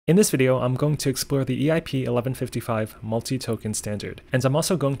In this video, I'm going to explore the EIP 1155 multi-token standard, and I'm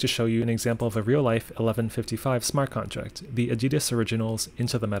also going to show you an example of a Reallife 1155 smart contract, the Adidas Originals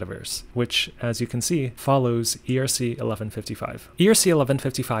into the Metaverse, which, as you can see, follows ERC 1155. ERC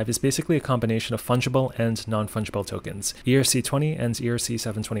 1155 is basically a combination of fungible and non-fungible tokens, ERC 20 and ERC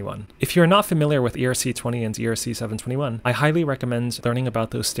 721. If you're not familiar with ERC 20 and ERC 721, I highly recommend learning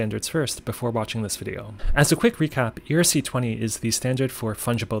about those standards first before watching this video. As a quick recap, ERC 20 is the standard for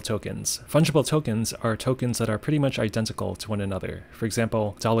fungible tokens. Fungible tokens are tokens that are pretty much identical to one another, for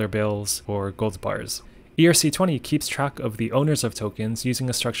example, dollar bills or gold bars. ERC 20 keeps track of the owners of tokens using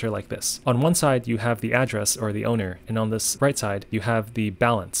a structure like this. On one side, you have the address or the owner, and on this right side, you have the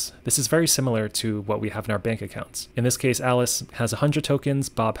balance. This is very similar to what we have in our bank accounts. In this case, Alice has 100 tokens,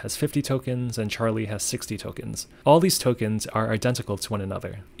 Bob has 50 tokens, and Charlie has 60 tokens. All these tokens are identical to one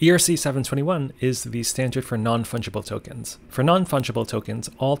another. ERC 721 is the standard for non-fungible tokens. For non-fungible tokens,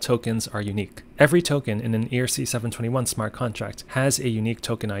 all tokens are unique. Every token in an ERC 721 smart contract has a unique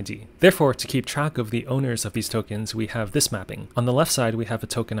token ID. Therefore, to keep track of the owners of these tokens, we have this mapping. On the left side, we have a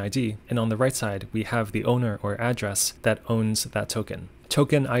token ID, and on the right side, we have the owner or address that owns that token.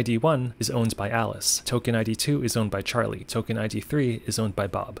 Token ID 1 is owned by Alice. Token ID 2 is owned by Charlie. Token ID 3 is owned by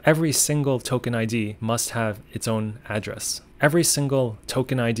Bob. Every single token ID must have its own address. Every single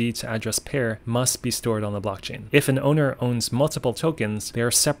token ID to address pair must be stored on the blockchain. If an owner owns multiple tokens, there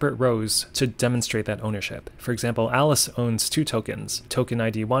are separate rows to demonstrate that ownership. For example, Alice owns 2 tokens, token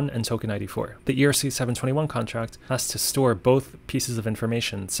ID 1 and token ID 4. The ERC 721 contract has to store both pieces of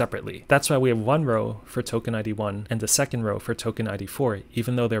information separately. That's why we have one row for token ID 1 and a second row for token ID 4,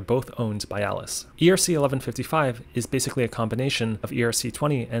 even though they're both owned by Alice. ERC 1155 is basically a combination of ERC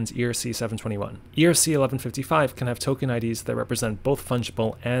 20 and ERC 721. ERC 1155 can have token IDs that represent both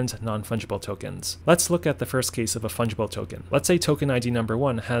fungible and non-fungible tokens. Let's look at the first case of a fungible token. Let's say token ID number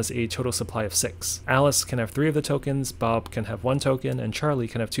 1 has a total supply of 6. Alice can have 3 of the tokens, Bob can have 1 token, and Charlie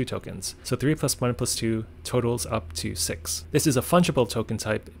can have 2 tokens. So 3 plus 1 plus 2 totals up to 6. This is a fungible token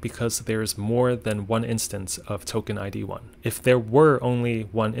type because there's more than one instance of token ID 1. If there were only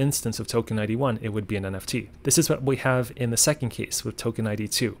one instance of token ID 1, it would be an NFT. This is what we have in the second case with token ID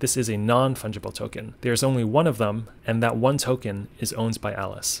 2. This is a non-fungible token. There's only one of them, and that one token is owned by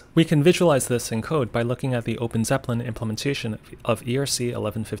Alice. We can visualize this in code by looking at the OpenZeppelin implementation of ERC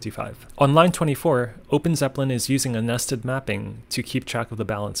 1155. On line 24, OpenZeppelin is using a nested mapping to keep track of the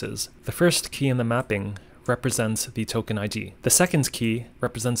balances. The first key in the mapping represents the token ID. The second key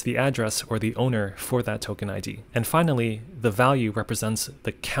represents the address or the owner for that token ID. And finally, the value represents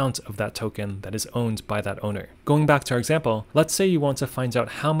the count of that token that is owned by that owner. Going back to our example, let's say you want to find out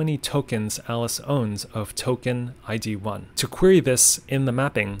how many tokens Alice owns of token ID 1. To query this in the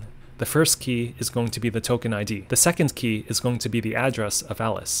mapping, the first key is going to be the token ID. The second key is going to be the address of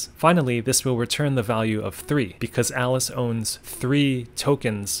Alice. Finally, this will return the value of 3 because Alice owns 3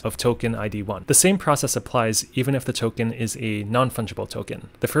 tokens of token ID 1. The same process applies even if the token is a non-fungible token.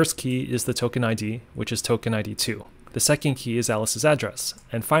 The first key is the token ID, which is token ID 2. The second key is Alice's address.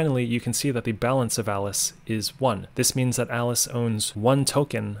 And finally, you can see that the balance of Alice is 1. This means that Alice owns 1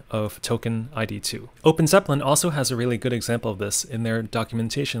 token of token ID 2. OpenZeppelin also has a really good example of this in their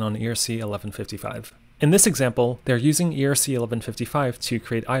documentation on ERC 1155. In this example, they're using ERC 1155 to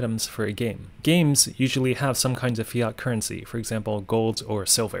create items for a game. Games usually have some kind of fiat currency, for example, gold or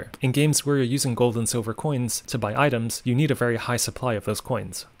silver. In games where you're using gold and silver coins to buy items, you need a very high supply of those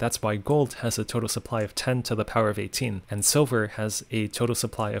coins. That's why gold has a total supply of 10 to the power of 18, and silver has a total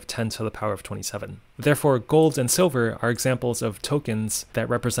supply of 10 to the power of 27. Therefore, gold and silver are examples of tokens that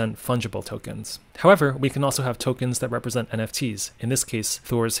represent fungible tokens. However, we can also have tokens that represent NFTs, in this case,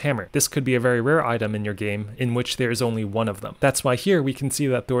 Thor's hammer. This could be a very rare item in your game in which there is only one of them. That's why here we can see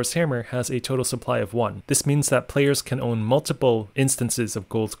that Thor's hammer has a total supply of 1. This means that players can own multiple instances of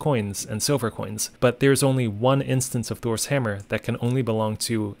gold coins and silver coins, but there's only one instance of Thor's hammer that can only belong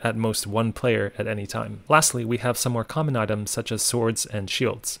to at most one player at any time. Lastly, we have some more common items such as swords and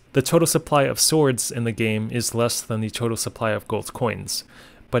shields. The total supply of swords in the game is less than the total supply of gold coins,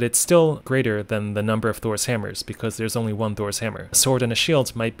 but it's still greater than the number of Thor's hammers because there's only one Thor's hammer. A sword and a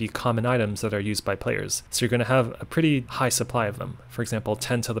shield might be common items that are used by players, so you're going to have a pretty high supply of them, for example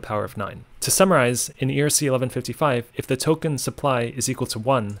 10 to the power of 9. To summarize, in ERC 1155, if the token supply is equal to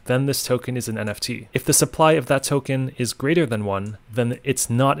 1, then this token is an NFT. If the supply of that token is greater than 1, then it's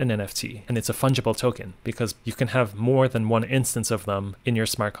not an NFT, and it's a fungible token because you can have more than one instance of them in your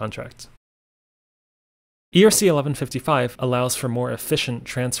smart contract. ERC 1155 allows for more efficient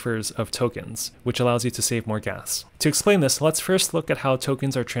transfers of tokens, which allows you to save more gas. To explain this, let's first look at how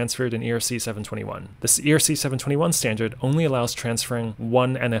tokens are transferred in ERC 721. This ERC 721 standard only allows transferring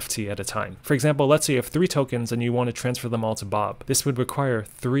one NFT at a time. For example, let's say you have 3 tokens and you want to transfer them all to Bob. This would require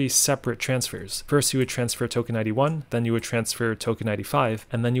 3 separate transfers. First, you would transfer token ID 1, then you would transfer token ID 5,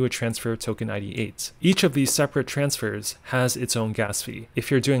 and then you would transfer token ID 8. Each of these separate transfers has its own gas fee.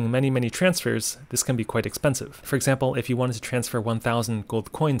 If you're doing many transfers, this can be quite expensive. For example, if you wanted to transfer 1,000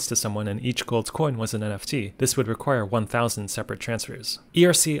 gold coins to someone and each gold coin was an NFT, this would require 1,000 separate transfers.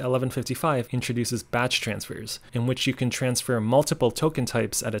 ERC 1155 introduces batch transfers, in which you can transfer multiple token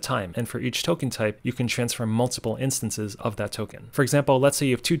types at a time, and for each token type, you can transfer multiple instances of that token. For example, let's say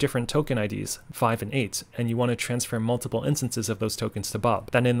you have 2 different token IDs, 5 and 8, and you want to transfer multiple instances of those tokens to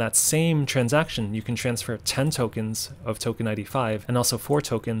Bob. Then in that same transaction, you can transfer 10 tokens of token ID 5 and also 4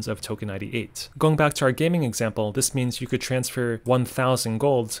 tokens of token ID 8. Going back to our gaming example, this means you could transfer 1,000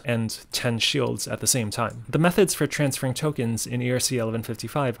 gold and 10 shields at the same time. The methods for transferring tokens in ERC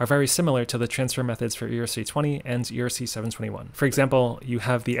 1155 are very similar to the transfer methods for ERC 20 and ERC 721. For example, you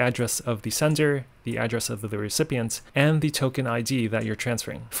have the address of the sender, the address of the recipient, and the token ID that you're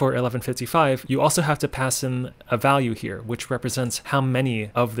transferring. For 1155, you also have to pass in a value here, which represents how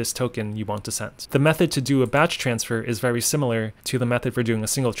many of this token you want to send. The method to do a batch transfer is very similar to the method for doing a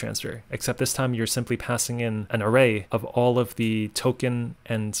single transfer, except this time you're simply passing in an array of all of the token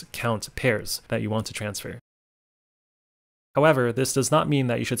and count pairs that you want to transfer. However, this does not mean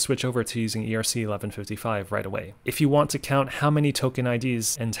that you should switch over to using ERC 1155 right away. If you want to count how many token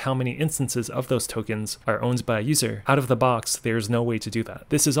IDs and how many instances of those tokens are owned by a user, out of the box, there's no way to do that.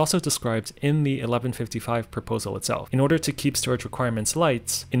 This is also described in the 1155 proposal itself. In order to keep storage requirements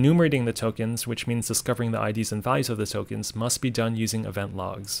light, enumerating the tokens, which means discovering the IDs and values of the tokens, must be done using event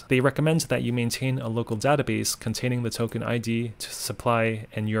logs. They recommend that you maintain a local database containing the token ID, supply,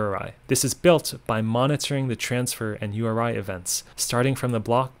 and URI. This is built by monitoring the transfer and URI events, starting from the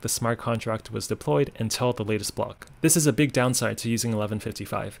block the smart contract was deployed until the latest block. This is a big downside to using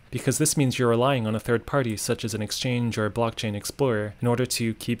 1155, because this means you're relying on a third party such as an exchange or a blockchain explorer in order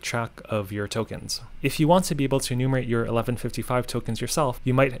to keep track of your tokens. If you want to be able to enumerate your 1155 tokens yourself,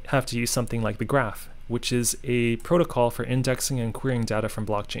 you might have to use something like the graph, which is a protocol for indexing and querying data from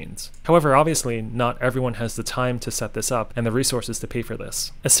blockchains. However, obviously, not everyone has the time to set this up and the resources to pay for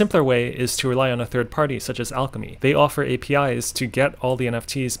this. A simpler way is to rely on a third party such as Alchemy. They offer APIs to get all the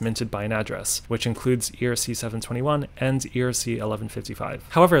NFTs minted by an address, which includes ERC 721 and ERC 1155.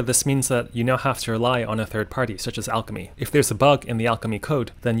 However, this means that you now have to rely on a third party such as Alchemy. If there's a bug in the Alchemy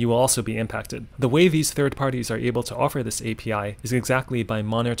code, then you will also be impacted. The way these third parties are able to offer this API is exactly by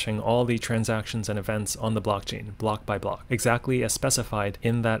monitoring all the transactions and events on the blockchain, block by block, exactly as specified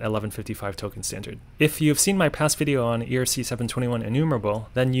in that 1155 token standard. If you've seen my past video on ERC 721 enumerable,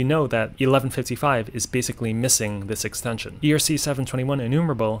 then you know that 1155 is basically missing this extension. ERC 721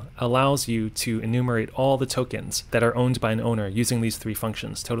 enumerable allows you to enumerate all the tokens that are owned by an owner using these 3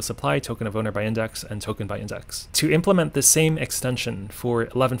 functions: total supply, token of owner by index, and token by index. To implement the same extension for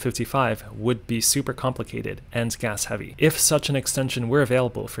 1155 would be super complicated and gas heavy. If such an extension were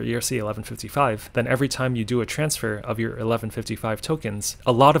available for ERC 1155, then every time you do a transfer of your 1155 tokens,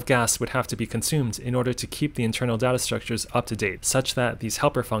 a lot of gas would have to be consumed in order to keep the internal data structures up to date, such that these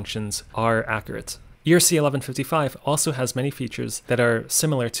helper functions are accurate. ERC 1155 also has many features that are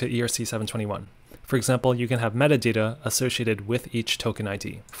similar to ERC 721. For example, you can have metadata associated with each token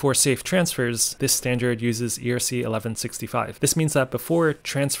ID. For safe transfers, this standard uses ERC 1165. This means that before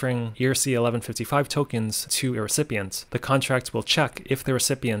transferring ERC 1155 tokens to a recipient, the contract will check if the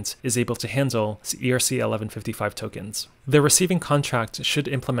recipient is able to handle ERC 1155 tokens. The receiving contract should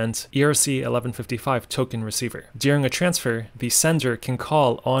implement ERC 1155 token receiver. During a transfer, the sender can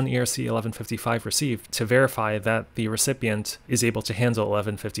call on ERC 1155 received to verify that the recipient is able to handle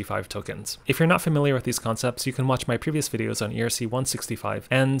 1155 tokens. If you're not familiar with these concepts, you can watch my previous videos on ERC 165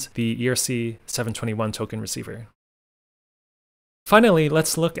 and the ERC 721 token receiver. Finally,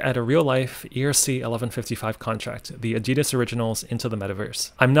 let's look at a real-life ERC 1155 contract, the Adidas Originals into the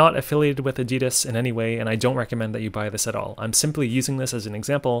Metaverse. I'm not affiliated with Adidas in any way, and I don't recommend that you buy this at all. I'm simply using this as an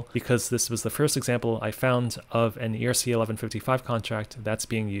example because this was the first example I found of an ERC 1155 contract that's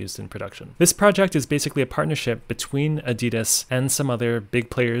being used in production. This project is basically a partnership between Adidas and some other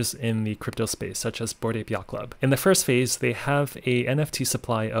big players in the crypto space, such as Bored Ape Yacht Club. In the first phase, they have a NFT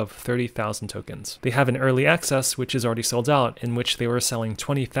supply of 30,000 tokens. They have an early access, which is already sold out, in which they were selling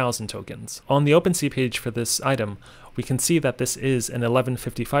 20,000 tokens. On the OpenSea page for this item, we can see that this is an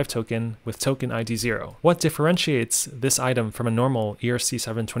 1155 token with token ID 0. What differentiates this item from a normal ERC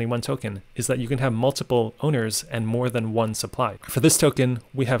 721 token is that you can have multiple owners and more than one supply. For this token,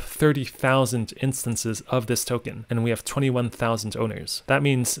 we have 30,000 instances of this token, and we have 21,000 owners. That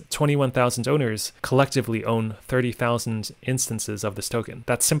means 21,000 owners collectively own 30,000 instances of this token.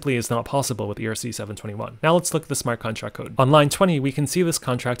 That simply is not possible with ERC 721. Now let's look at the smart contract code. On line 20, we can see this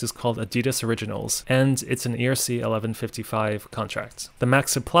contract is called Adidas Originals, and it's an ERC 1155 contract. The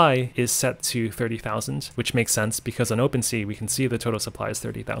max supply is set to 30,000, which makes sense because on OpenSea we can see the total supply is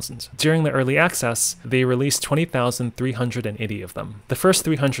 30,000. During the early access, they released 20,380 of them. The first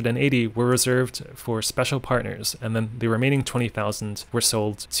 380 were reserved for special partners, and then the remaining 20,000 were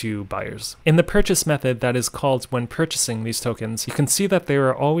sold to buyers. In the purchase method that is called when purchasing these tokens, you can see that they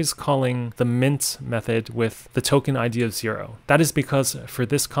are always calling the mint method with the token ID of 0. That is because for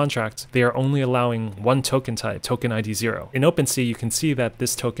this contract, they are only allowing one token type, token ID 0. In OpenSea, you can see that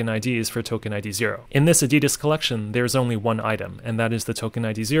this token ID is for token ID 0. In this Adidas collection, there's only one item, and that is the token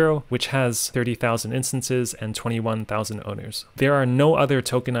ID 0, which has 30,000 instances and 21,000 owners. There are no other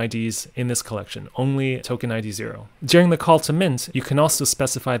token IDs in this collection, only token ID 0. During the call to mint, you can also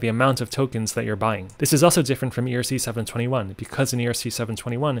specify the amount of tokens that you're buying. This is also different from ERC 721, because in ERC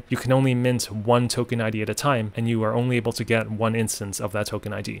 721, you can only mint one token ID at a time, and you are only able to get one instance of that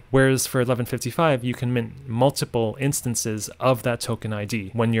token ID. Whereas for 1155, you can mint multiple instances of that token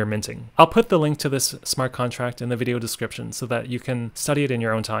ID when you're minting. I'll put the link to this smart contract in the video description so that you can study it in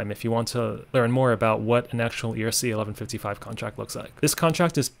your own time if you want to learn more about what an actual ERC 1155 contract looks like. This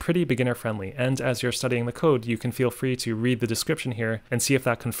contract is pretty beginner friendly, and as you're studying the code, you can feel free to read the description here and see if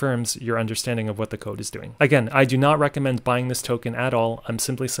that confirms your understanding of what the code is doing. Again, I do not recommend buying this token at all. I'm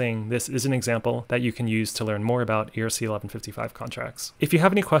simply saying this is an example that you can use to learn more about ERC 1155 contracts. If you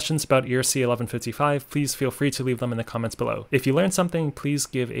have any questions about ERC 1155, please feel free to leave them in the comments below. If you learned something, please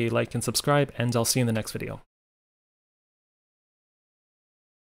give a like and subscribe, and I'll see you in the next video.